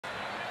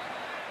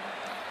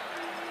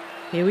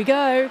Here we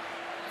go.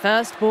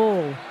 First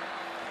ball.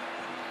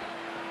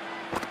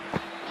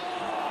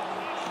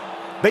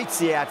 Beats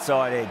the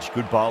outside edge.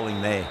 Good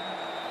bowling there.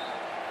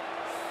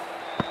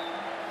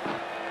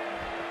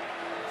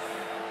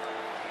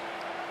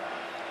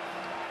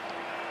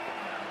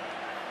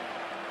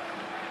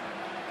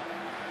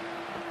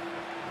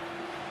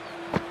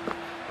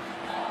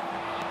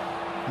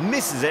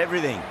 Misses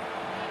everything.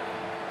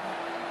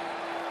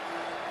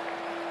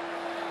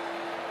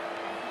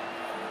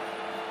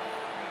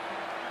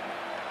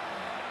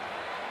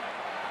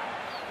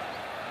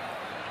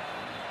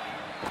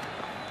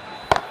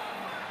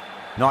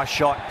 Nice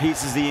shot,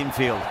 pierces the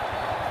infield.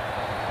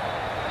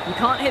 You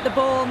can't hit the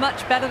ball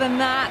much better than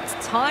that.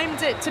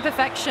 Timed it to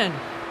perfection.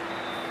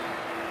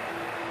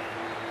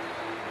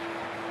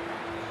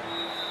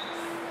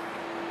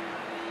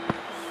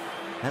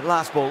 That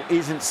last ball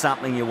isn't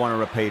something you want to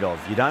repeat of.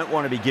 You don't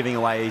want to be giving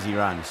away easy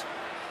runs.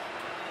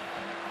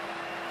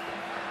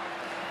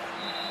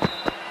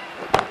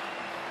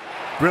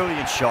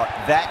 Brilliant shot.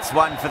 That's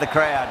one for the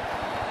crowd.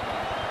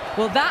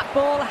 Well, that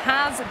ball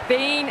has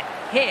been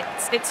hit.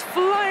 It's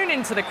flown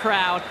into the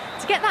crowd.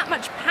 To get that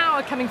much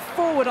power coming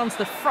forward onto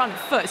the front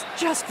foot is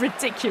just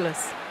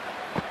ridiculous.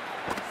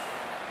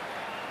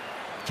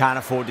 Can't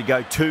afford to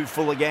go too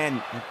full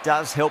again. It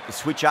does help to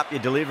switch up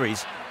your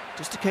deliveries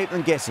just to keep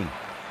them guessing.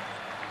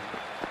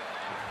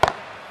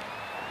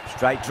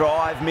 Straight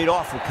drive,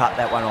 mid-off will cut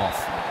that one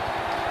off.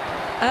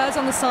 Errs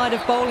on the side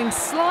of bowling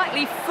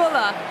slightly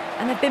fuller,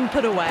 and they've been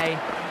put away.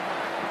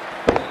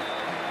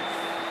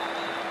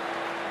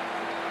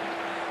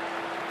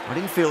 I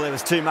didn't feel there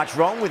was too much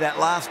wrong with that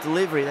last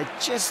delivery. They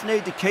just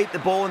need to keep the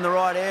ball in the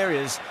right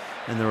areas,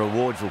 and the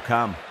rewards will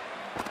come.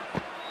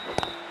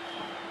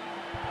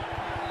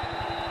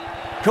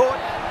 Caught.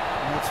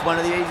 That's one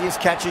of the easiest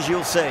catches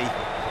you'll see.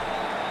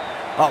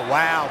 Oh,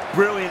 wow.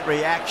 Brilliant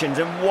reactions,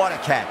 and what a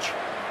catch.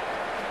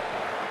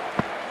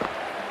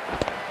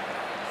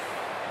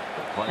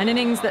 An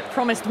innings that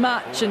promised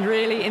much and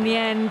really, in the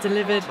end,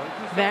 delivered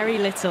very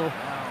little.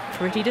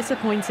 Pretty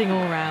disappointing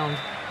all round.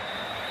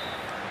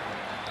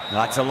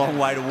 That's a long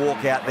way to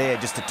walk out there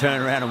just to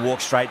turn around and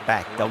walk straight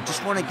back. They'll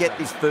just want to get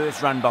this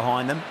first run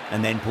behind them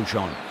and then push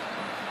on.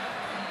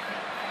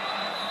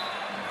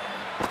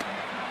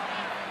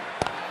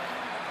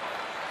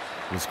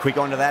 Was quick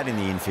onto that in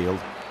the infield.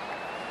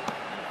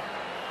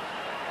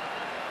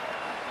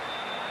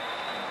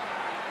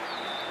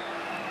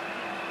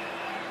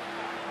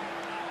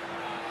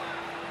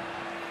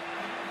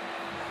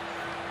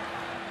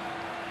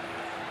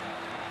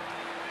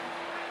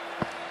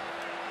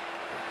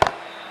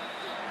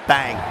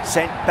 Bang,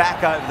 sent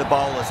back over the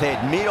bowler's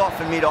head. Mid-off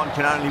and mid-on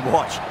can only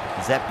watch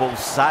as that ball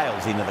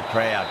sails into the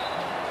crowd.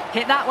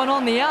 Hit that one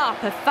on the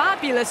up. A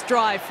fabulous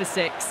drive for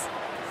six.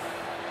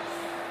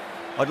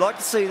 I'd like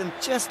to see them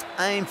just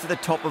aim for the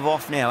top of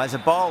off now. As a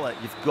bowler,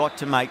 you've got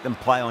to make them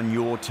play on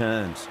your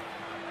terms.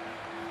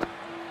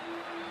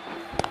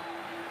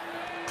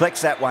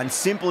 Collects that one,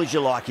 simple as you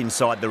like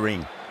inside the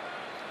ring.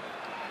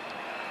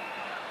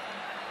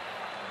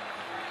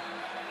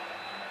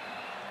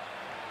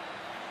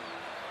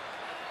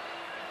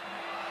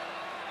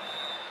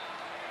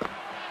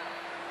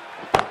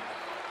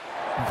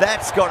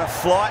 That's got a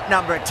flight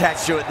number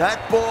attached to it.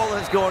 That ball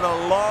has gone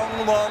a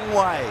long, long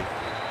way.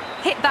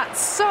 Hit that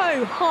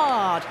so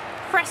hard.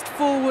 Pressed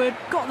forward,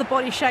 got the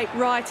body shape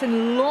right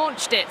and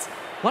launched it.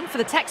 One for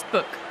the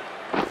textbook.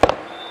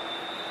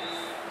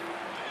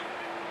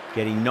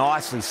 Getting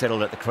nicely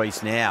settled at the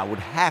crease now. Would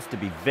have to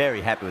be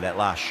very happy with that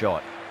last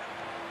shot.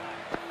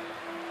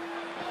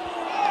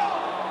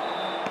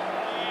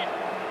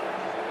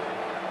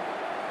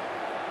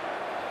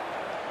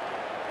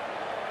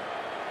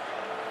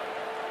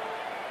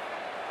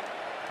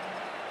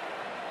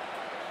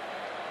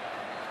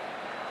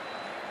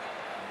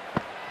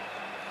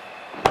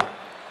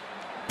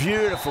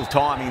 Beautiful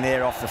timing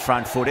there off the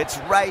front foot. It's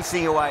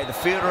racing away. The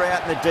fielder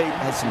out in the deep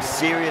has some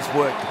serious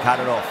work to cut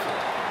it off.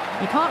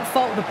 You can't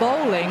fault the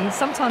bowling.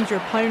 Sometimes your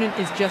opponent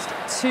is just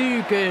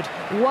too good.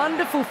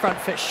 Wonderful front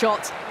foot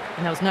shot,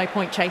 and there was no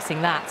point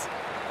chasing that.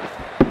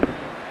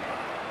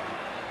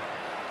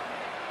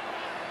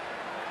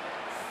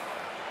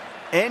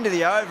 End of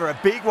the over, a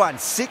big one.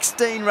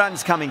 16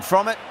 runs coming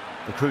from it.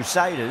 The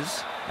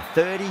Crusaders are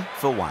 30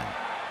 for 1.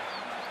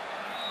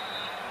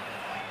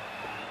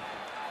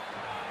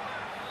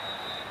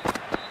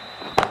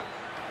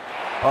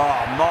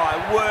 Oh,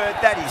 my word,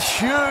 that is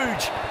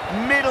huge.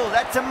 Middle,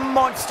 that's a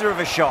monster of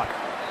a shot.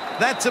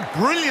 That's a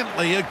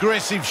brilliantly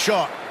aggressive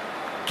shot.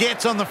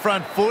 Gets on the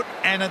front foot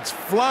and it's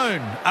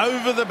flown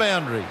over the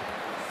boundary.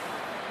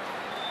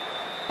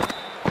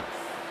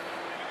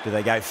 Do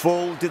they go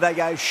full? Do they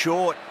go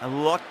short? A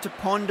lot to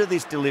ponder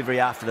this delivery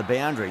after the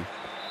boundary.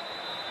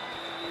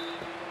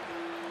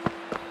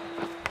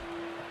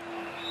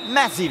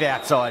 Massive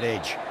outside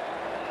edge.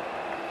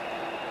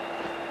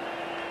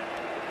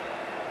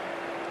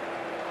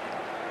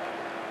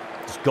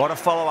 Got to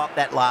follow up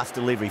that last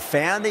delivery.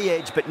 Found the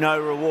edge, but no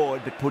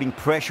reward, but putting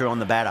pressure on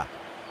the batter.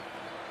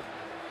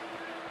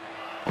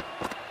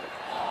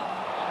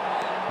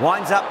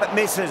 Winds up, but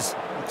misses.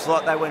 Looks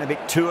like they went a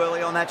bit too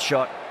early on that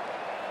shot.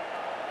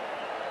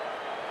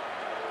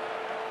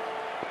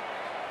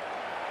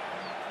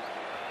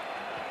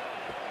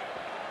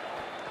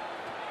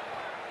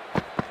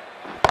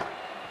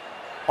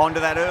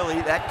 Onto that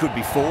early, that could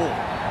be 4.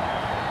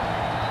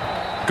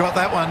 Got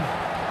that one.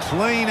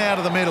 Clean out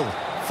of the middle.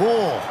 4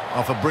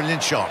 off a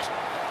brilliant shot.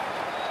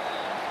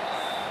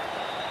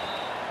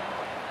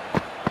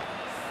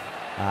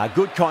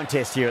 Good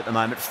contest here at the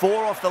moment.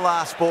 4 off the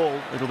last ball.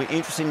 It'll be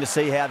interesting to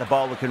see how the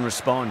bowler can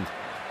respond.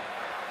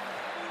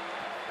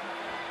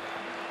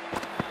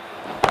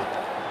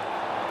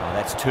 Oh,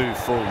 that's 2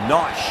 full.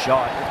 Nice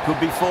shot. It could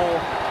be 4.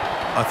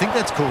 I think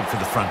that's called for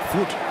the front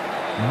foot.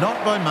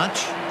 Not by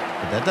much,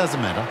 but that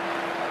doesn't matter.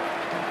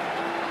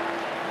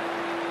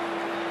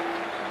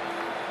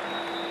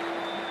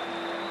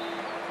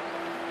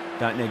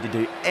 Don't need to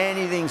do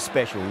anything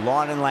special.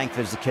 Line and length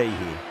is the key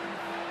here.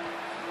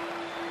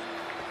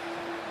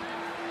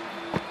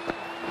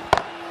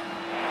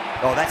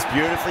 Oh, that's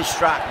beautifully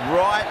struck.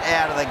 Right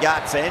out of the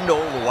guts and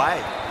all the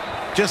way.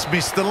 Just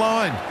missed the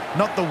line.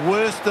 Not the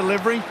worst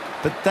delivery,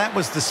 but that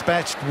was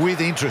dispatched with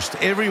interest.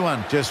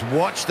 Everyone just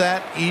watched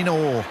that in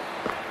awe.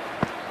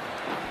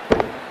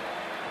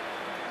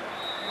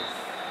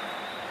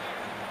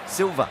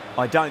 Silva,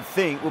 I don't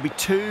think, will be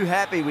too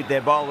happy with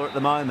their bowler at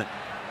the moment.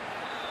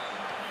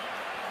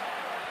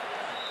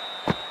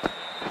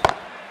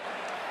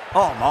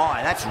 Oh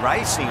my, that's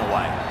racing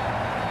away.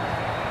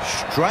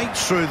 Straight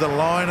through the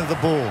line of the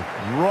ball,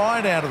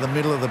 right out of the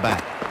middle of the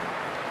bat.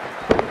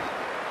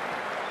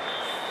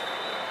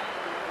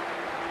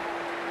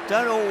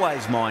 Don't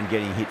always mind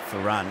getting hit for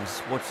runs.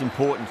 What's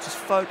important is just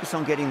focus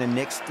on getting the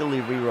next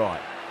delivery right.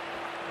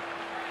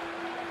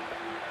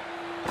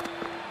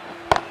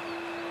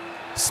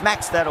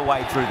 Smacks that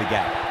away through the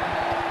gap.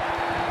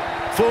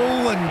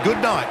 Full and good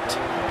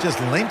night. Just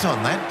leant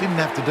on that, didn't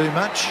have to do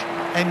much,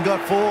 and got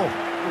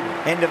 4.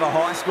 End of a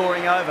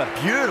high-scoring over.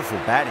 Beautiful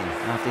batting.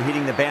 After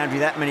hitting the boundary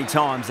that many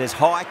times, there's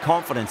high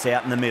confidence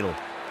out in the middle.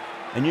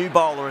 A new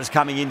bowler is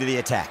coming into the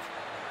attack.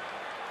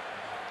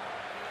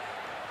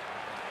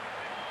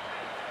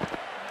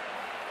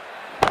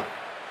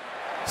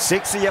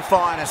 Six of your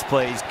finest,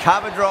 please.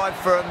 Cover drive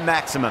for a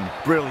maximum.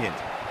 Brilliant.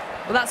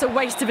 Well, that's a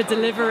waste of a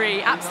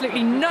delivery.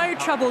 Absolutely no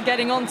trouble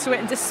getting onto it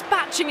and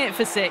dispatching it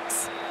for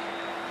 6.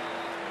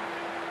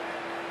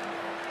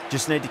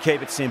 Just need to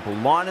keep it simple.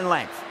 Line and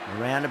length.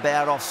 Around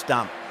about off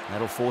stump.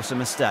 That'll force a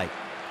mistake.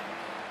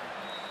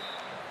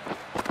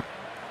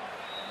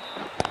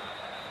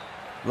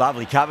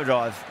 Lovely cover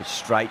drive, but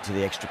straight to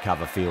the extra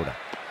cover fielder.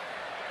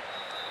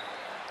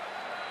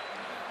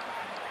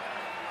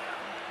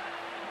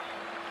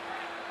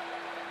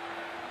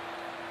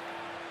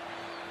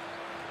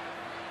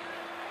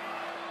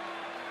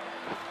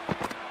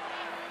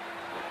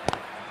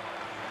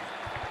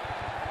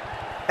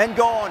 And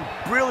gone.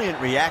 Brilliant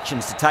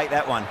reactions to take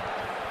that one.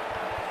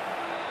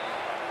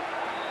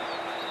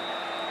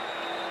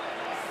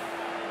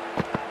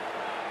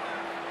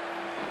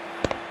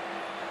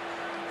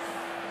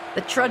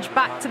 The trudge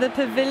back to the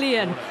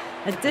pavilion.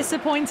 A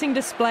disappointing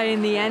display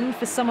in the end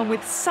for someone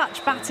with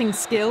such batting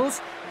skills.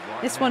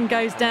 This one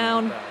goes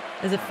down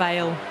as a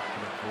fail.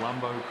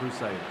 Colombo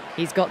Crusaders.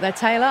 He's got their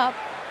tail up.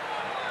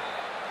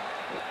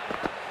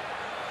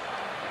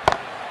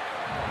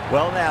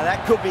 Well, now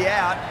that could be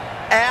out.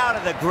 Out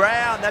of the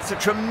ground. That's a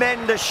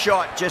tremendous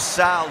shot. Just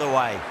sailed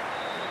away.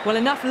 Well,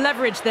 enough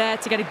leverage there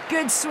to get a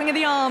good swing of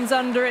the arms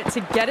under it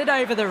to get it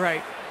over the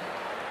rope.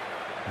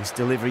 This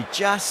delivery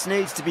just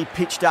needs to be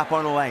pitched up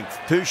on a length.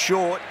 Too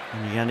short,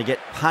 and you're going to get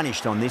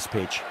punished on this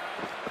pitch.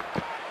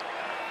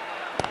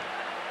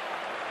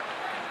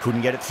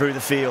 Couldn't get it through the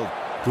field.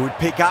 Good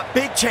pick up.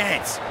 Big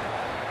chance.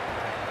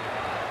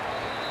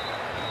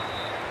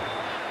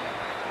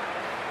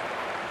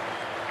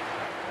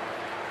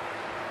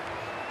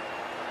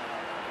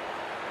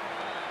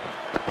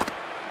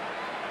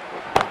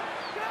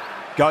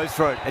 Goes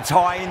for it. It's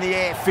high in the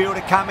air.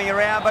 Fielder coming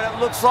around, but it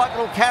looks like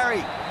it'll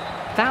carry.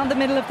 Found the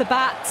middle of the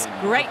bat.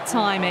 Great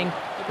timing.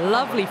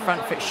 Lovely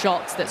front foot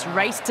shots that's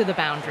raced to the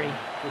boundary.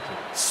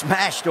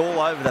 Smashed all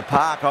over the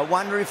park. I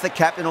wonder if the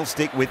captain will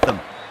stick with them.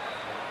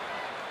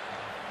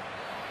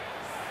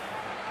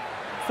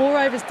 4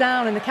 overs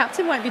down and the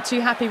captain won't be too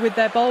happy with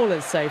their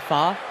bowlers so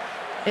far.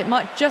 It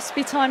might just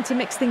be time to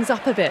mix things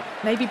up a bit.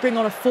 Maybe bring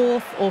on a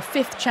 4th or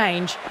 5th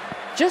change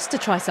just to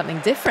try something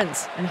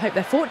different and hope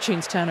their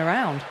fortunes turn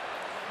around.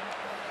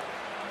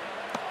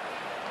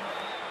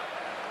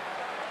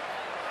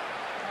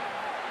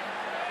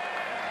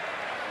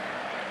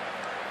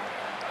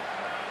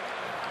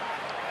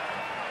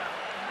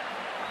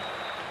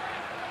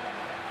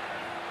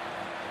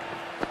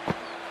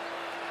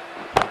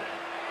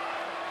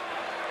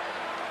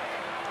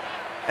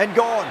 And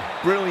gone.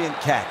 Brilliant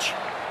catch.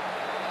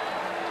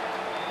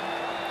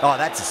 Oh,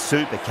 that's a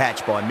super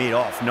catch by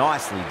mid-off.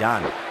 Nicely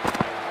done.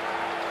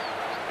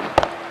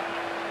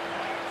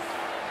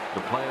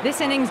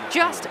 This innings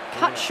just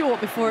cut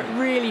short before it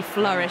really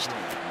flourished.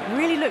 It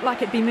really looked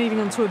like it'd be moving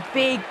on to a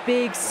big,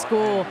 big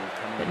score,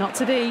 but not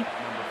to be.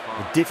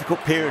 A difficult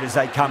period as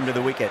they come to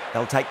the wicket.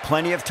 They'll take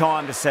plenty of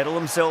time to settle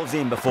themselves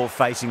in before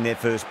facing their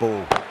first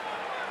ball.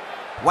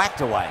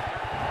 Whacked away.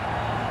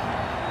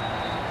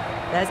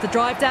 There's the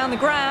drive down the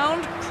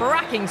ground.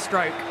 Cracking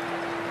stroke.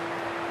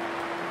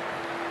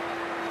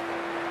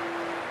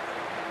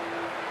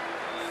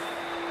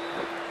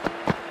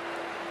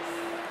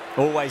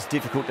 Always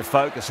difficult to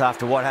focus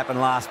after what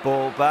happened last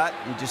ball, but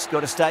you just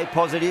got to stay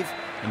positive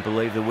and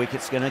believe the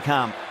wicket's going to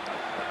come.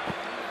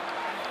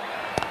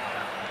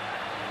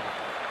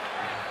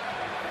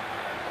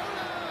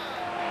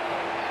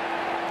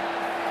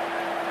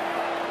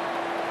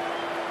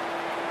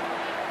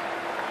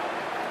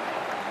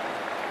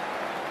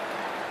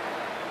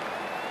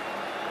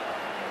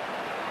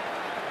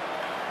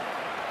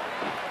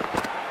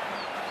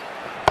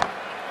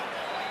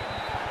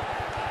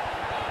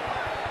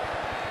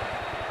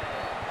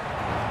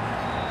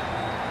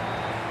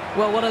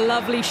 Well, what a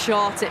lovely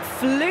shot. It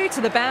flew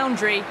to the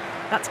boundary.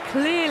 That's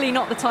clearly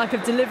not the type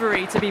of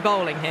delivery to be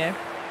bowling here.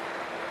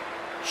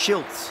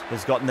 Schultz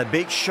has gotten the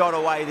big shot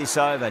away this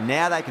over.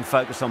 Now they can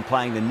focus on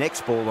playing the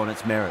next ball on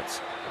its merits.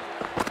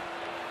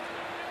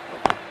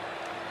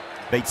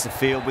 Beats the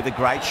field with a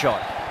great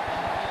shot.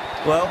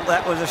 Well,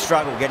 that was a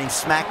struggle, getting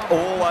smacked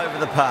all over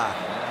the park.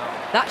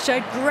 That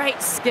showed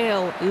great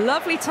skill.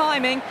 Lovely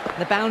timing.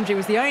 The boundary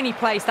was the only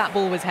place that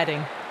ball was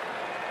heading.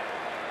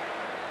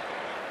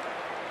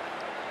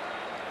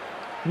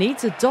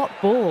 Needs a dot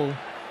ball.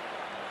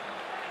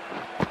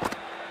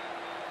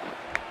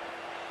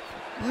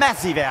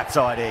 Massive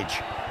outside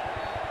edge.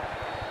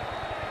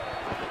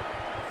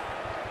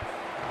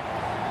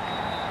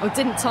 Oh,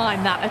 didn't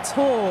time that at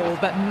all,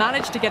 but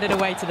managed to get it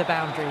away to the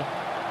boundary.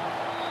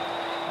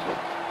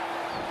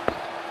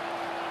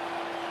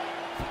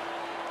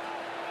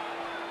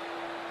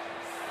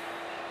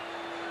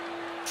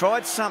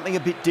 Tried something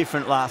a bit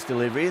different last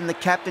delivery, and the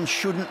captain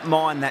shouldn't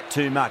mind that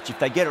too much. If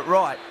they get it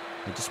right,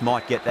 they just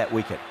might get that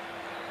wicket.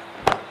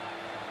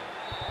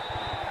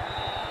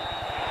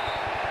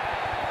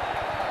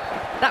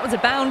 That was a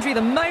boundary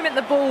the moment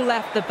the ball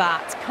left the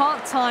bat.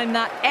 Can't time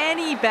that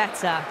any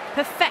better.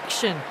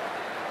 Perfection.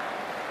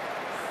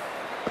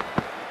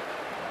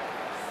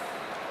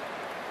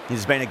 It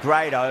has been a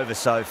great over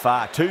so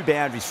far. 2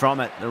 boundaries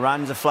from it. The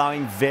runs are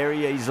flowing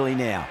very easily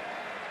now.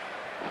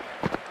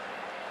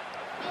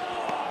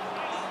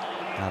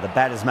 Now the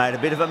batter's made a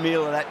bit of a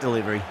meal of that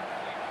delivery.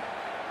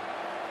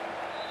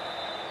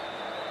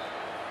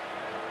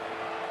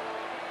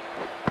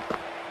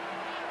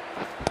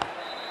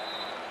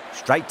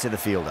 Straight to the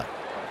fielder.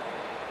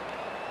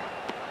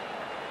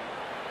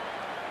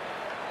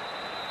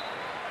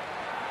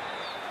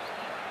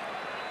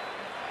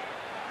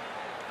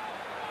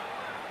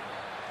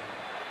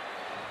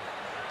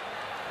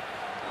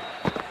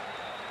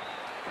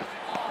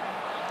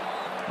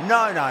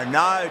 No, no,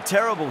 no.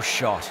 Terrible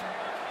shot.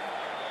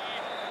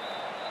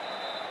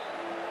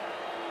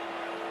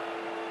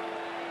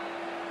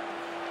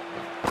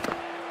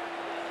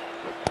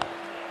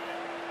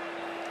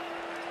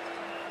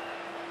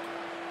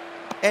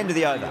 End of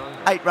the over.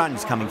 8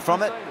 runs coming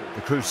from it.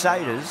 The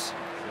Crusaders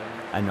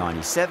are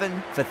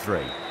 97 for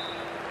 3.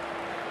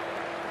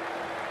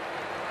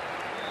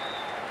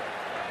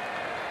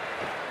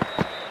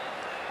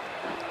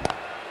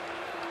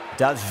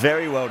 Does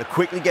very well to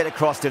quickly get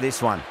across to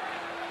this one.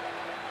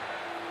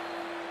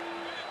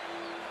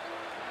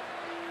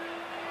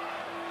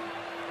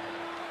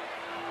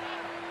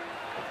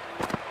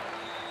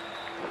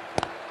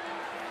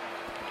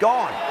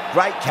 Gone.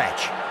 Great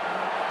catch.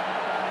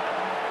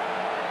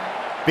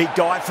 Big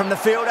dive from the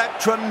fielder.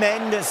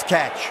 Tremendous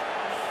catch.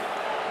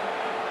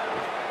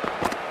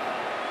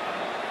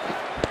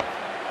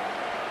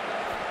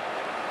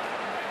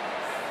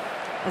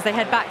 As they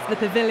head back to the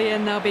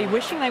pavilion, they'll be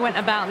wishing they went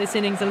about this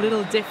innings a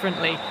little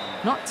differently.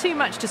 Not too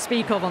much to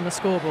speak of on the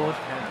scoreboard.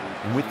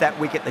 And with that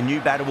wicket, the new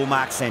batter will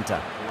mark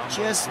centre.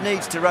 Just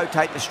needs to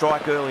rotate the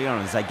strike early on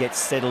as they get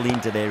settled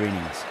into their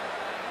innings.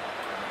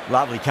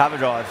 Lovely cover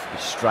drive,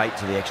 straight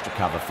to the extra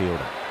cover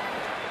fielder.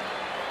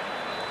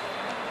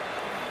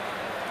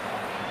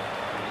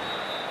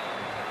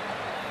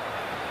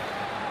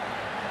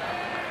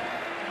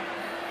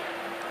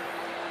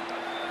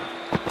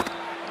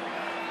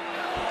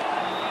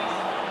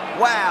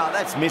 Wow,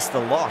 that's missed the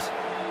lot.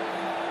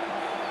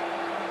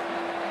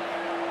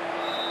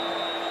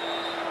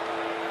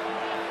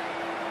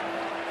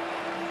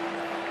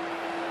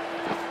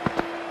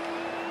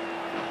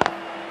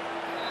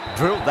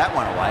 Drilled that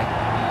one away.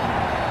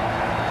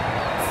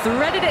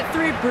 Threaded it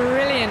through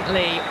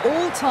brilliantly.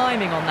 All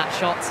timing on that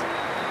shot.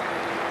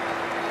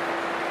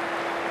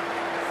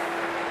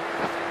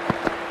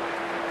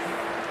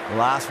 The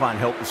last one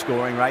helped the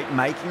scoring rate,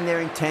 making their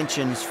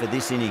intentions for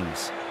this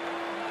innings.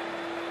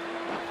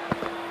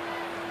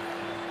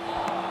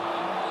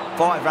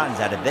 5 runs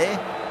added there.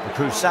 The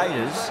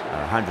Crusaders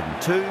are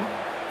 102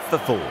 for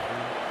 4.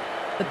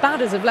 The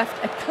batters have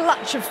left a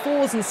clutch of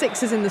 4s and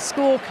 6s in the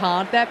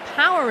scorecard. They're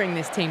powering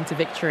this team to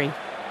victory.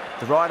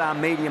 The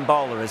right-arm medium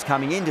bowler is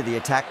coming into the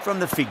attack from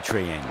the fig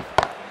tree end.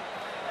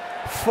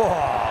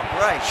 Oh,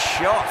 great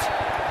shot.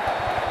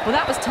 Well,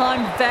 that was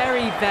timed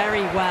very,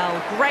 very well.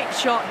 Great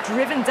shot,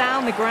 driven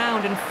down the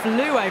ground and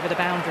flew over the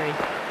boundary.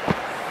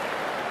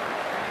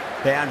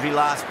 Boundary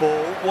last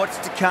ball. What's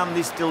to come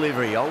this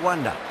delivery, I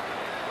wonder.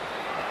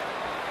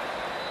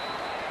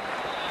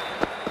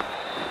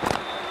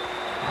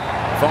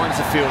 Finds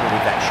the fielder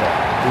with that shot.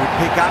 Good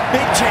pick up,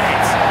 big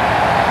chance.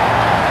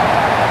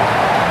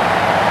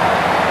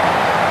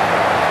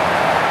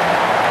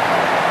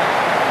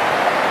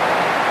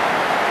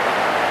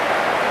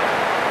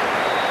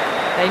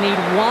 They need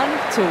one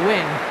to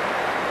win.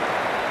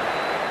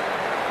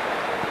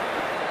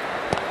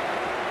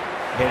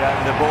 Head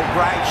over the ball,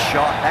 great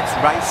shot. That's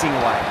racing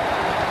away.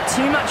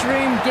 Too much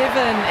room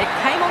given. It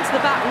came onto the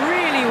bat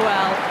really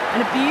well,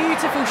 and a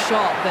beautiful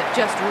shot that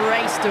just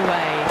raced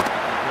away.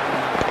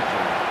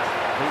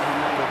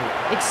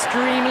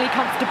 Extremely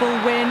comfortable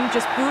win,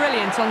 just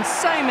brilliant on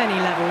so many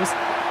levels.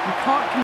 You can't